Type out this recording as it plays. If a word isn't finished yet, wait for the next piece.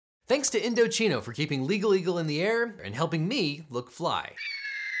Thanks to Indochino for keeping LegalEagle in the air and helping me look fly.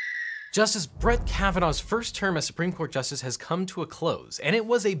 Justice Brett Kavanaugh's first term as Supreme Court Justice has come to a close, and it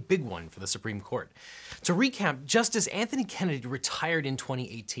was a big one for the Supreme Court. To recap, Justice Anthony Kennedy retired in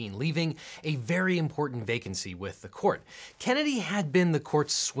 2018, leaving a very important vacancy with the court. Kennedy had been the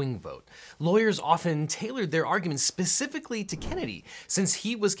court's swing vote. Lawyers often tailored their arguments specifically to Kennedy, since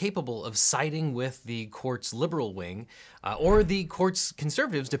he was capable of siding with the court's liberal wing or the court's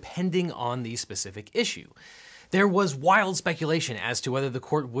conservatives, depending on the specific issue. There was wild speculation as to whether the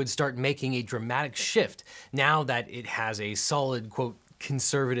court would start making a dramatic shift now that it has a solid, quote,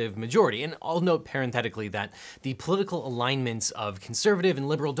 conservative majority. And I'll note parenthetically that the political alignments of conservative and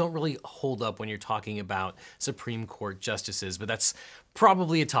liberal don't really hold up when you're talking about Supreme Court justices, but that's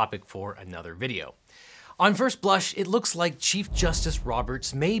probably a topic for another video. On first blush, it looks like Chief Justice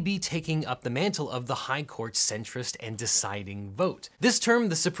Roberts may be taking up the mantle of the High Court's centrist and deciding vote. This term,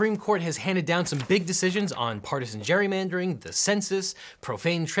 the Supreme Court has handed down some big decisions on partisan gerrymandering, the census,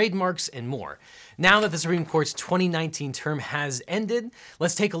 profane trademarks, and more. Now that the Supreme Court's 2019 term has ended,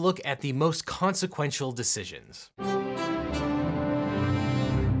 let's take a look at the most consequential decisions.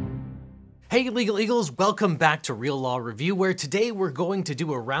 Hey Legal Eagles, welcome back to Real Law Review, where today we're going to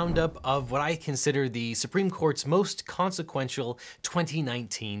do a roundup of what I consider the Supreme Court's most consequential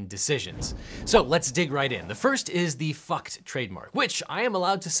 2019 decisions. So let's dig right in. The first is the fucked trademark, which I am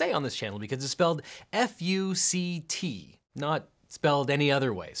allowed to say on this channel because it's spelled F-U-C-T, not spelled any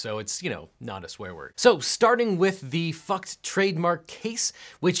other way, so it's, not a swear word. So starting with the fucked trademark case,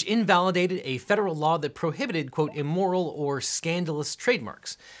 which invalidated a federal law that prohibited, quote, immoral or scandalous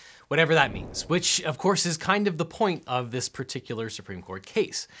trademarks. Whatever that means, which of course is kind of the point of this particular Supreme Court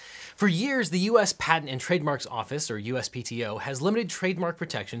case. For years, the U.S. Patent and Trademarks Office, or USPTO, has limited trademark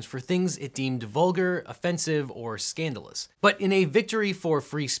protections for things it deemed vulgar, offensive, or scandalous. But in a victory for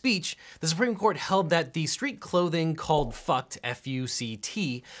free speech, the Supreme Court held that the street clothing called fucked,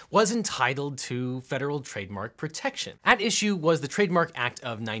 F-U-C-T, was entitled to federal trademark protection. At issue was the Trademark Act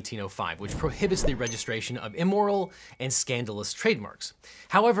of 1905, which prohibits the registration of immoral and scandalous trademarks.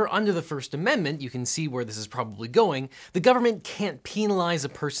 However, under the First Amendment, you can see where this is probably going, the government can't penalize a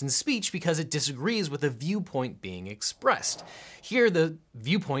person's speech because it disagrees with a viewpoint being expressed. Here, the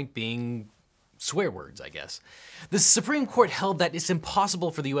viewpoint being swear words, I guess. The Supreme Court held that it's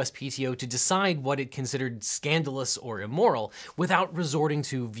impossible for the USPTO to decide what it considered scandalous or immoral without resorting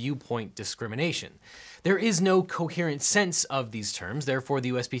to viewpoint discrimination. There is no coherent sense of these terms, therefore the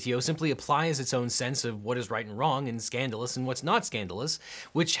USPTO simply applies its own sense of what is right and wrong and scandalous and what's not scandalous,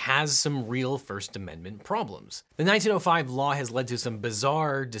 which has some real First Amendment problems. The 1905 law has led to some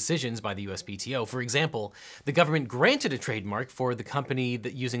bizarre decisions by the USPTO. For example, the government granted a trademark for the company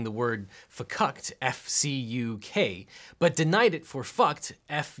that using the word fucked, F-C-U-K, but denied it for fucked,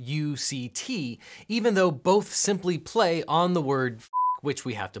 F-U-C-T, even though both simply play on the word which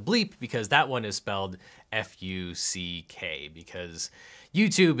we have to bleep because that one is spelled F-U-C-K, because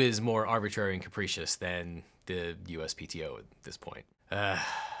YouTube is more arbitrary and capricious than the USPTO at this point.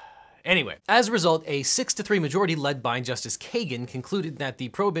 Anyway, as a result, a 6-3 majority led by Justice Kagan concluded that the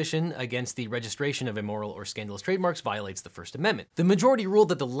prohibition against the registration of immoral or scandalous trademarks violates the First Amendment. The majority ruled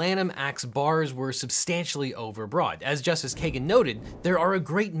that the Lanham Act's bars were substantially overbroad. As Justice Kagan noted, there are a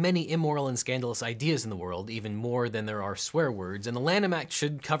great many immoral and scandalous ideas in the world, even more than there are swear words, and the Lanham Act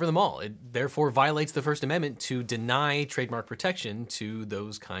should cover them all. It therefore violates the First Amendment to deny trademark protection to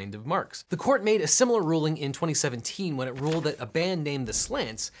those kind of marks. The court made a similar ruling in 2017 when it ruled that a band named The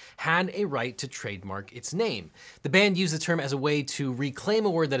Slants had a right to trademark its name. The band used the term as a way to reclaim a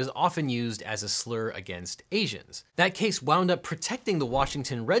word that is often used as a slur against Asians. That case wound up protecting the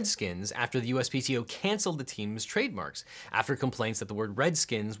Washington Redskins after the USPTO canceled the team's trademarks, after complaints that the word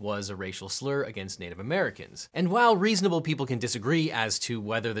Redskins was a racial slur against Native Americans. And while reasonable people can disagree as to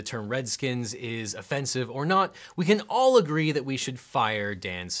whether the term Redskins is offensive or not, we can all agree that we should fire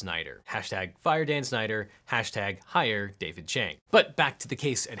Dan Snyder. Hashtag fire Dan Snyder, hashtag hire David Chang. But back to the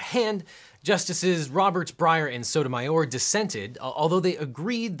case at hand. Justices Roberts, Breyer, and Sotomayor dissented. Although they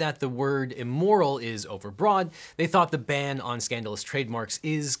agreed that the word immoral is overbroad, they thought the ban on scandalous trademarks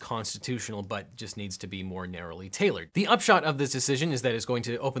is constitutional, but just needs to be more narrowly tailored. The upshot of this decision is that it's going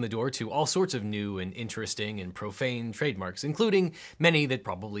to open the door to all sorts of new and interesting and profane trademarks, including many that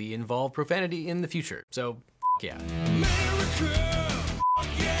probably involve profanity in the future. So, yeah. America,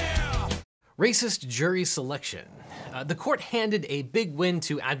 yeah. Racist jury selection. The court handed a big win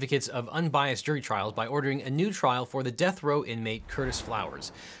to advocates of unbiased jury trials by ordering a new trial for the death row inmate Curtis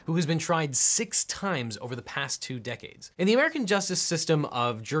Flowers, who has been tried 6 times over the past 2 decades. In the American justice system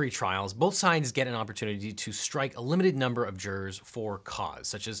of jury trials, both sides get an opportunity to strike a limited number of jurors for cause,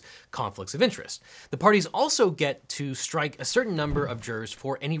 such as conflicts of interest. The parties also get to strike a certain number of jurors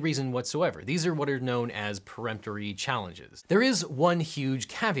for any reason whatsoever. These are what are known as peremptory challenges. There is one huge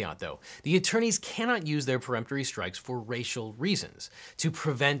caveat though. The attorneys cannot use their peremptory strikes for racial reasons, to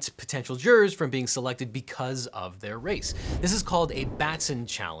prevent potential jurors from being selected because of their race. This is called a Batson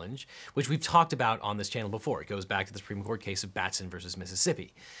challenge, which we've talked about on this channel before. It goes back to the Supreme Court case of Batson versus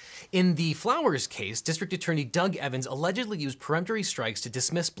Mississippi. In the Flowers case, District Attorney Doug Evans allegedly used peremptory strikes to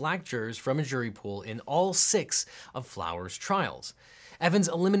dismiss black jurors from a jury pool in all 6 of Flowers' trials. Evans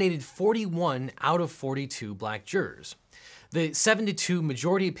eliminated 41 out of 42 black jurors. The 7-2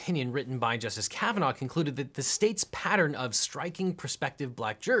 majority opinion written by Justice Kavanaugh concluded that the state's pattern of striking prospective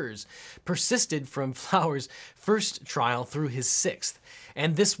black jurors persisted from Flowers' first trial through his 6th.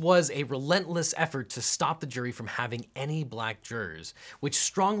 And this was a relentless effort to stop the jury from having any black jurors, which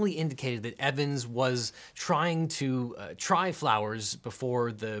strongly indicated that Evans was trying to try Flowers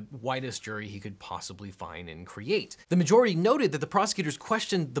before the whitest jury he could possibly find and create. The majority noted that the prosecutors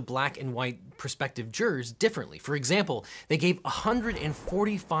questioned the black and white prospective jurors differently. For example, they gave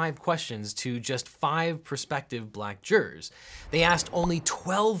 145 questions to just 5 prospective black jurors. They asked only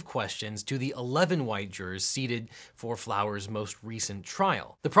 12 questions to the 11 white jurors seated for Flowers' most recent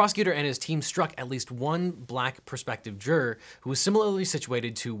trial. The prosecutor and his team struck at least 1 black prospective juror who was similarly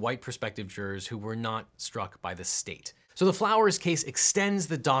situated to white prospective jurors who were not struck by the state. So the Flowers case extends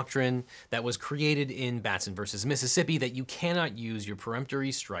the doctrine that was created in Batson versus Mississippi that you cannot use your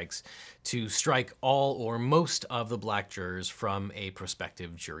peremptory strikes to strike all or most of the black jurors from a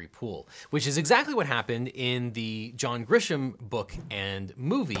prospective jury pool, which is exactly what happened in the John Grisham book and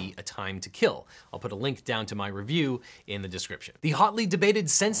movie, A Time to Kill. I'll put a link down to my review in the description. The hotly debated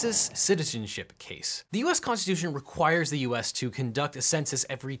census citizenship case. The US Constitution requires the US to conduct a census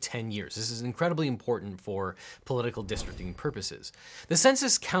every 10 years. This is incredibly important for political districting purposes. The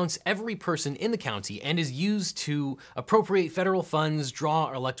census counts every person in the county and is used to appropriate federal funds,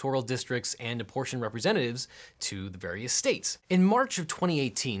 draw electoral districts, and apportion representatives to the various states. In March of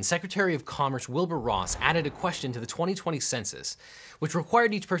 2018, Secretary of Commerce Wilbur Ross added a question to the 2020 census, which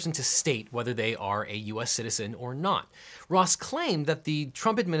required each person to state whether they are a US citizen or not. Ross claimed that the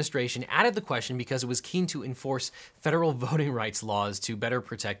Trump administration added the question because it was keen to enforce federal voting rights laws to better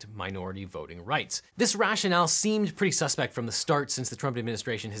protect minority voting rights. This rationale seemed pretty suspect from the start, since the Trump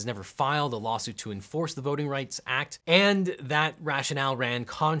administration has never filed a lawsuit to enforce the Voting Rights Act, and that rationale ran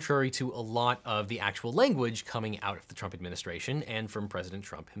contrary to a lot of the actual language coming out of the Trump administration and from President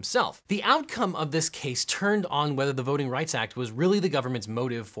Trump himself. The outcome of this case turned on whether the Voting Rights Act was really the government's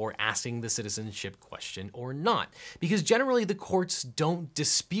motive for asking the citizenship question or not, because generally the courts don't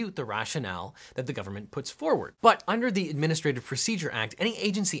dispute the rationale that the government puts forward. But under the Administrative Procedure Act, any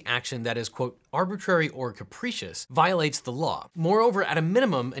agency action that is, quote, arbitrary or capricious violates the law. Moreover, at a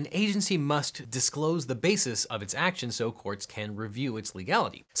minimum, an agency must disclose the basis of its action so courts can review its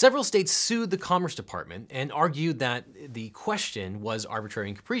legality. Several states sued the Commerce Department and argued that the question was arbitrary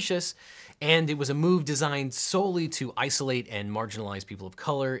and capricious, and it was a move designed solely to isolate and marginalize people of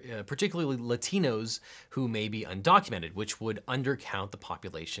color, particularly Latinos who may be undocumented, which would undercount the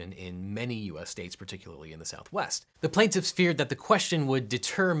population in many US states, particularly in the Southwest. The plaintiffs feared that the question would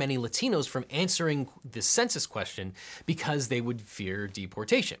deter many Latinos from answering the census question because they would fear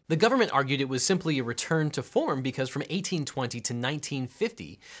deportation. The government argued it was simply a return to form because from 1820 to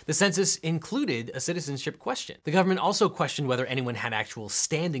 1950, the census included a citizenship question. The government also questioned whether anyone had actual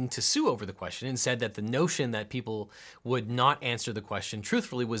standing to sue over the question and said that the notion that people would not answer the question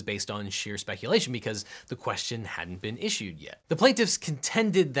truthfully was based on sheer speculation because the question hadn't been issued yet. The plaintiffs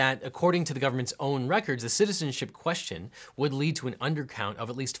contended that, according to the government's own records, the citizenship question would lead to an undercount of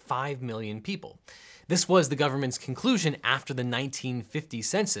at least 5 million people. This was the government's conclusion after the 1950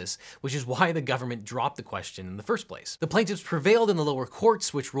 census, which is why the government dropped the question in the first place. The plaintiffs prevailed in the lower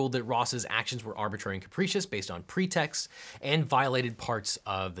courts, which ruled that Ross's actions were arbitrary and capricious based on pretext and violated parts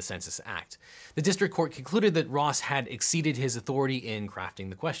of the Census Act. The district court concluded that Ross had exceeded his authority in crafting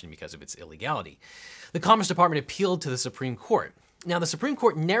the question because of its illegality. The Commerce Department appealed to the Supreme Court. Now, the Supreme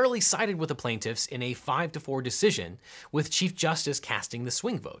Court narrowly sided with the plaintiffs in a 5-4 decision, with Chief Justice casting the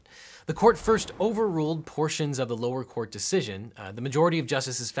swing vote. The court first overruled portions of the lower court decision. The majority of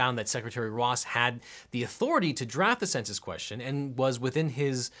justices found that Secretary Ross had the authority to draft the census question and was within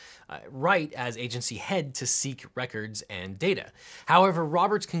his right as agency head to seek records and data. However,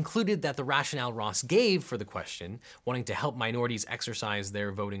 Roberts concluded that the rationale Ross gave for the question, wanting to help minorities exercise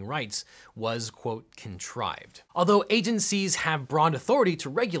their voting rights, was, quote, contrived. Although agencies have broad authority to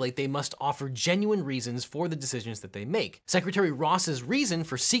regulate, they must offer genuine reasons for the decisions that they make. Secretary Ross's reason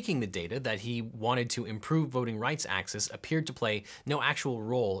for seeking the data, that he wanted to improve voting rights access, appeared to play no actual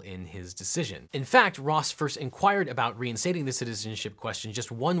role in his decision. In fact, Ross first inquired about reinstating the citizenship question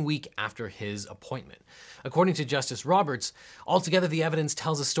just 1 week after his appointment. According to Justice Roberts, altogether the evidence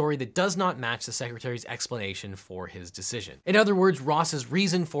tells a story that does not match the Secretary's explanation for his decision. In other words, Ross's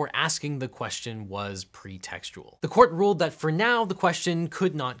reason for asking the question was pretextual. The court ruled that for now, the question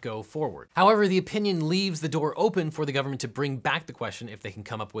could not go forward. However, the opinion leaves the door open for the government to bring back the question if they can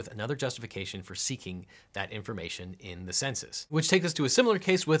come up with another justification for seeking that information in the census. Which takes us to a similar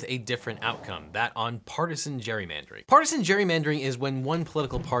case with a different outcome, that on partisan gerrymandering. Partisan gerrymandering is when one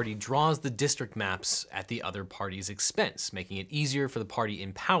political party draws the district maps at the other party's expense, making it easier for the party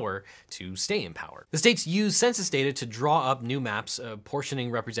in power to stay in power. The states use census data to draw up new maps,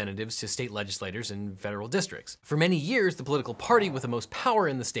 apportioning representatives to state legislators and federal districts. For many years, the political party with the most power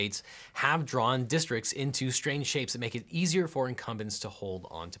in the states have drawn districts into strange shapes that make it easier for incumbents to hold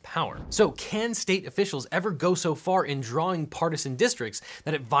on to power. So can state officials ever go so far in drawing partisan districts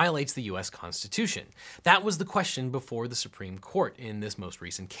that it violates the US Constitution? That was the question before the Supreme Court in this most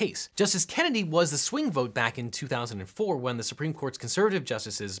recent case. Justice Kennedy was the swing vote back in 2004 when the Supreme Court's conservative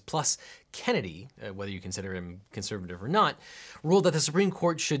justices plus Kennedy, whether you consider him conservative or not, ruled that the Supreme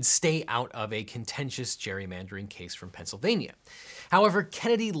Court should stay out of a contentious gerrymandering case from Pennsylvania. However,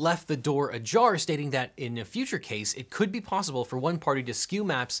 Kennedy left the door ajar, stating that in a future case, it could be possible for one party to skew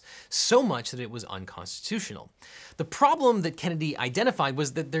maps so much that it was unconstitutional. The problem that Kennedy identified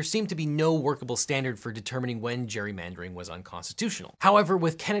was that there seemed to be no workable standard for determining when gerrymandering was unconstitutional. However,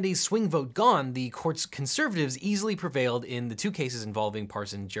 with Kennedy's swing vote gone, the court's conservatives easily prevailed in the 2 cases involving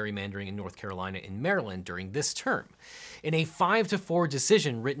partisan gerrymandering in North Carolina and Maryland during this term. In a 5-4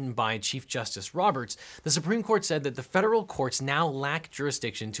 decision written by Chief Justice Roberts, the Supreme Court said that the federal courts now lack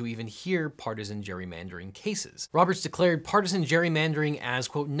jurisdiction to even hear partisan gerrymandering cases. Roberts declared partisan gerrymandering as,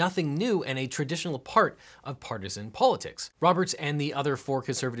 quote, nothing new and a traditional part of partisan politics. Roberts and the other 4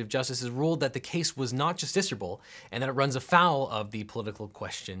 conservative justices ruled that the case was not justiciable and that it runs afoul of the political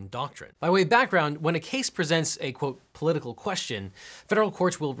question doctrine. By way of background, when a case presents a, quote, political question, federal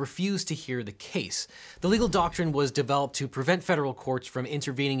courts will refuse to hear the case. The legal doctrine was developed to prevent federal courts from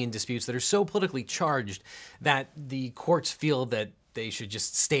intervening in disputes that are so politically charged that the courts feel that they should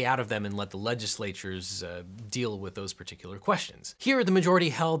just stay out of them and let the legislatures deal with those particular questions. Here, the majority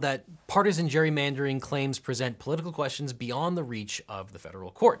held that partisan gerrymandering claims present political questions beyond the reach of the federal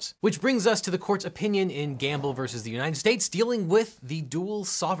courts. Which brings us to the court's opinion in Gamble versus the United States dealing with the dual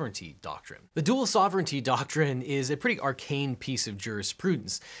sovereignty doctrine. The dual sovereignty doctrine is a pretty arcane piece of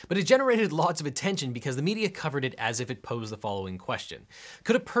jurisprudence, but it generated lots of attention because the media covered it as if it posed the following question.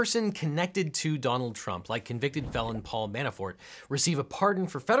 Could a person connected to Donald Trump, like convicted felon Paul Manafort, receive a pardon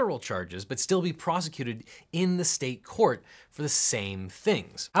for federal charges, but still be prosecuted in the state court for the same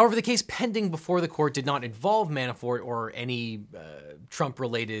things? However, the case pending before the court did not involve Manafort or any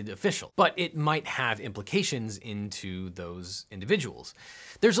Trump-related official, but it might have implications into those individuals.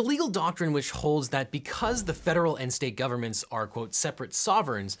 There's a legal doctrine which holds that because the federal and state governments are, quote, separate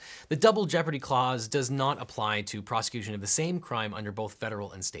sovereigns, the double jeopardy clause does not apply to prosecution of the same crime under both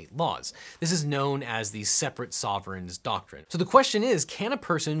federal and state laws. This is known as the separate sovereigns doctrine. So the question is, can a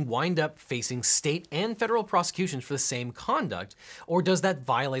person wind up facing state and federal prosecutions for the same conduct, or does that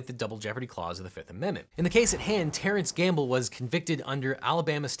violate the double jeopardy clause of the Fifth Amendment? In the case at hand, Terrence Gamble was convicted under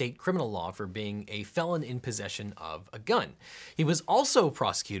Alabama state criminal law for being a felon in possession of a gun. He was also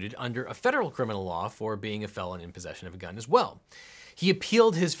prosecuted under a federal criminal law for being a felon in possession of a gun as well. He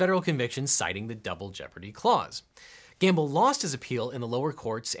appealed his federal conviction, citing the double jeopardy clause. Gamble lost his appeal in the lower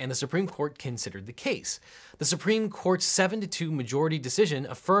courts, and the Supreme Court considered the case. The Supreme Court's 7-2 majority decision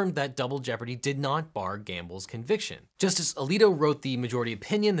affirmed that double jeopardy did not bar Gamble's conviction. Justice Alito wrote the majority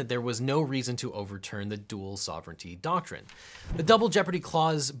opinion that there was no reason to overturn the dual sovereignty doctrine. The double jeopardy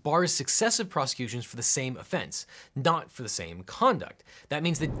clause bars successive prosecutions for the same offense, not for the same conduct. That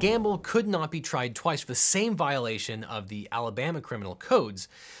means that Gamble could not be tried twice for the same violation of the Alabama criminal codes,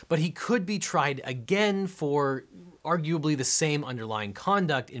 but he could be tried again for arguably the same underlying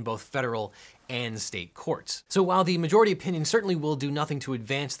conduct in both federal and state courts. So while the majority opinion certainly will do nothing to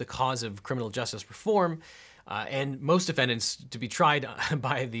advance the cause of criminal justice reform, and most defendants to be tried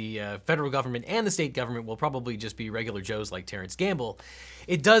by the federal government and the state government will probably just be regular Joes like Terrence Gamble,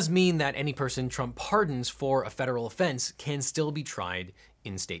 it does mean that any person Trump pardons for a federal offense can still be tried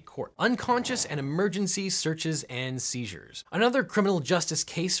in state court. Unconscious and emergency searches and seizures. Another criminal justice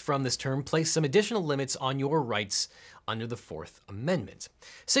case from this term placed some additional limits on your rights under the Fourth Amendment.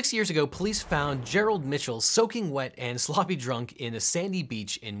 6 years ago, police found Gerald Mitchell soaking wet and sloppy drunk in a sandy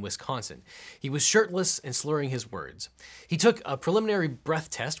beach in Wisconsin. He was shirtless and slurring his words. He took a preliminary breath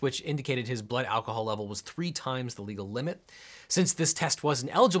test, which indicated his blood alcohol level was 3 times the legal limit. Since this test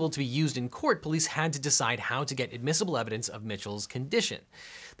wasn't eligible to be used in court, police had to decide how to get admissible evidence of Mitchell's condition.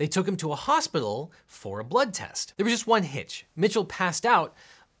 They took him to a hospital for a blood test. There was just one hitch. Mitchell passed out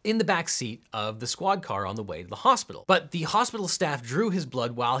in the back seat of the squad car on the way to the hospital. But the hospital staff drew his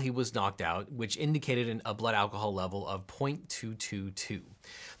blood while he was knocked out, which indicated a blood alcohol level of 0.222.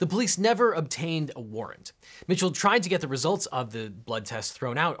 The police never obtained a warrant. Mitchell tried to get the results of the blood test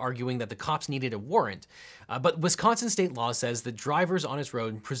thrown out, arguing that the cops needed a warrant, but Wisconsin state law says that drivers on its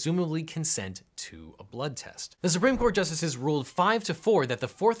road presumably consent to a blood test. The Supreme Court justices ruled 5-4 that the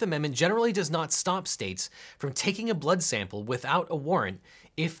Fourth Amendment generally does not stop states from taking a blood sample without a warrant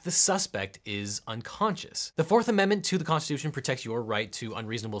if the suspect is unconscious. The Fourth Amendment to the Constitution protects your right to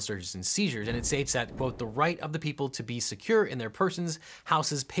unreasonable searches and seizures, and it states that, quote, the right of the people to be secure in their persons,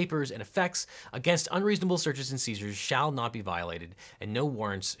 houses, papers, and effects against unreasonable searches and seizures shall not be violated, and no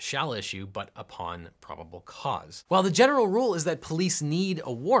warrants shall issue but upon probable cause. While the general rule is that police need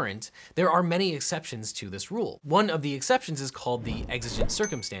a warrant, there are many exceptions to this rule. One of the exceptions is called the exigent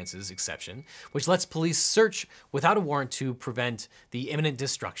circumstances exception, which lets police search without a warrant to prevent the imminent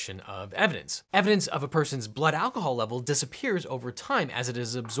destruction of evidence. Evidence of a person's blood alcohol level disappears over time as it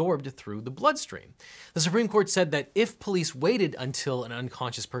is absorbed through the bloodstream. The Supreme Court said that if police waited until an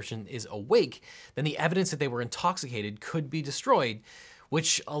unconscious person is awake, then the evidence that they were intoxicated could be destroyed,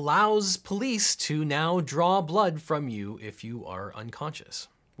 which allows police to now draw blood from you if you are unconscious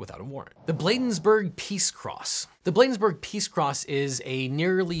without a warrant. The Bladensburg Peace Cross. The Bladensburg Peace Cross is a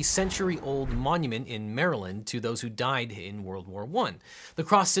nearly century-old monument in Maryland to those who died in World War I. The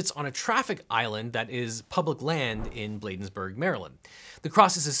cross sits on a traffic island that is public land in Bladensburg, Maryland. The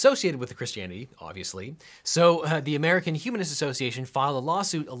cross is associated with Christianity, obviously, so the American Humanist Association filed a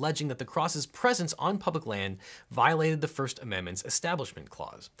lawsuit alleging that the cross's presence on public land violated the First Amendment's Establishment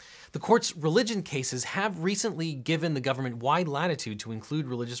Clause. The court's religion cases have recently given the government wide latitude to include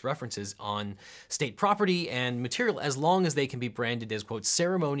religious references on state property and material as long as they can be branded as, quote,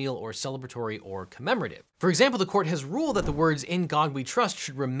 ceremonial or celebratory or commemorative. For example, the court has ruled that the words "In God We Trust"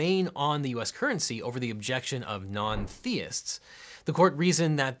 should remain on the US currency over the objection of non-theists. The court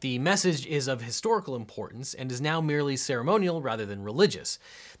reasoned that the message is of historical importance and is now merely ceremonial rather than religious.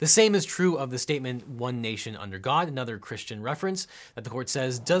 The same is true of the statement "One Nation Under God," another Christian reference that the court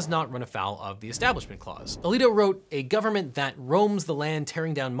says does not run afoul of the Establishment Clause. Alito wrote, "A government that roams the land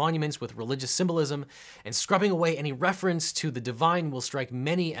tearing down monuments with religious symbolism and scrubbing away any reference to the divine will strike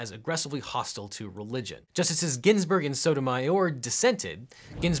many as aggressively hostile to religion." Justices Ginsburg and Sotomayor dissented.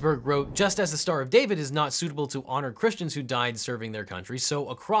 Ginsburg wrote, "Just as the Star of David is not suitable to honor Christians who died serving their country, so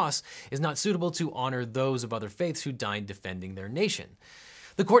a cross is not suitable to honor those of other faiths who died defending their nation."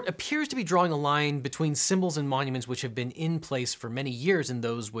 The court appears to be drawing a line between symbols and monuments which have been in place for many years and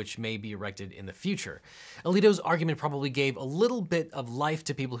those which may be erected in the future. Alito's argument probably gave a little bit of life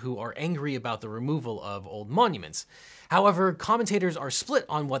to people who are angry about the removal of old monuments. However, commentators are split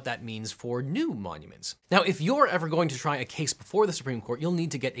on what that means for new monuments. Now, if you're ever going to try a case before the Supreme Court, you'll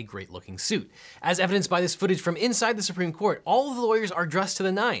need to get a great-looking suit. As evidenced by this footage from inside the Supreme Court, all of the lawyers are dressed to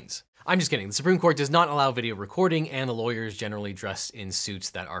the nines. I'm just kidding. The Supreme Court does not allow video recording, and the lawyers generally dress in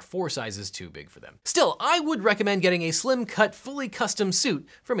suits that are 4 sizes too big for them. Still, I would recommend getting a slim-cut, fully custom suit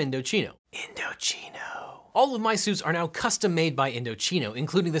from Indochino. Indochino. All of my suits are now custom made by Indochino,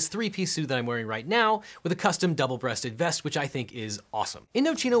 including this 3-piece suit that I'm wearing right now with a custom double-breasted vest, which I think is awesome.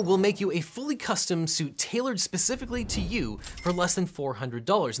 Indochino will make you a fully custom suit tailored specifically to you for less than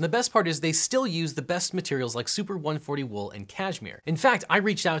 $400. And the best part is they still use the best materials like Super 140 wool and cashmere. In fact, I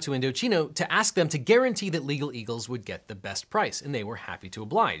reached out to Indochino to ask them to guarantee that LegalEagles would get the best price, and they were happy to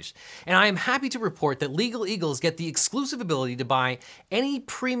oblige. And I am happy to report that LegalEagles get the exclusive ability to buy any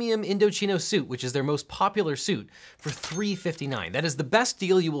premium Indochino suit, which is their most popular popular suit for $359. That is the best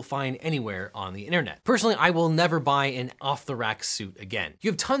deal you will find anywhere on the internet. Personally, I will never buy an off-the-rack suit again. You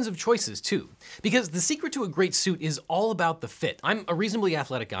have tons of choices too, because the secret to a great suit is all about the fit. I'm a reasonably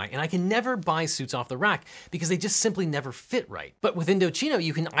athletic guy, and I can never buy suits off the rack because they just simply never fit right. But with Indochino,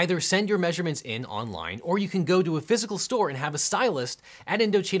 you can either send your measurements in online, or you can go to a physical store and have a stylist at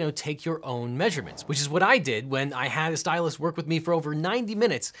Indochino take your own measurements, which is what I did when I had a stylist work with me for over 90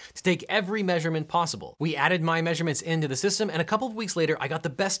 minutes to take every measurement possible. We added my measurements into the system, and a couple of weeks later, I got the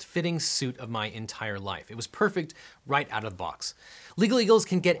best fitting suit of my entire life. It was perfect right out of the box. LegalEagles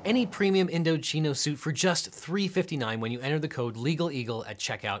can get any premium Indochino suit for just $359 when you enter the code LegalEagle at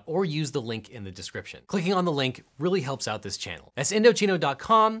checkout or use the link in the description. Clicking on the link really helps out this channel. That's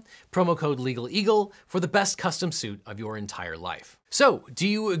Indochino.com, promo code LegalEagle for the best custom suit of your entire life. So, do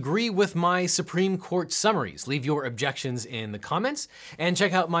you agree with my Supreme Court summaries? Leave your objections in the comments, and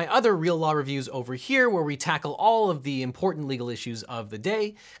check out my other Real Law reviews over here where we tackle all of the important legal issues of the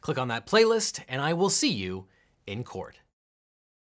day. Click on that playlist, and I will see you in court.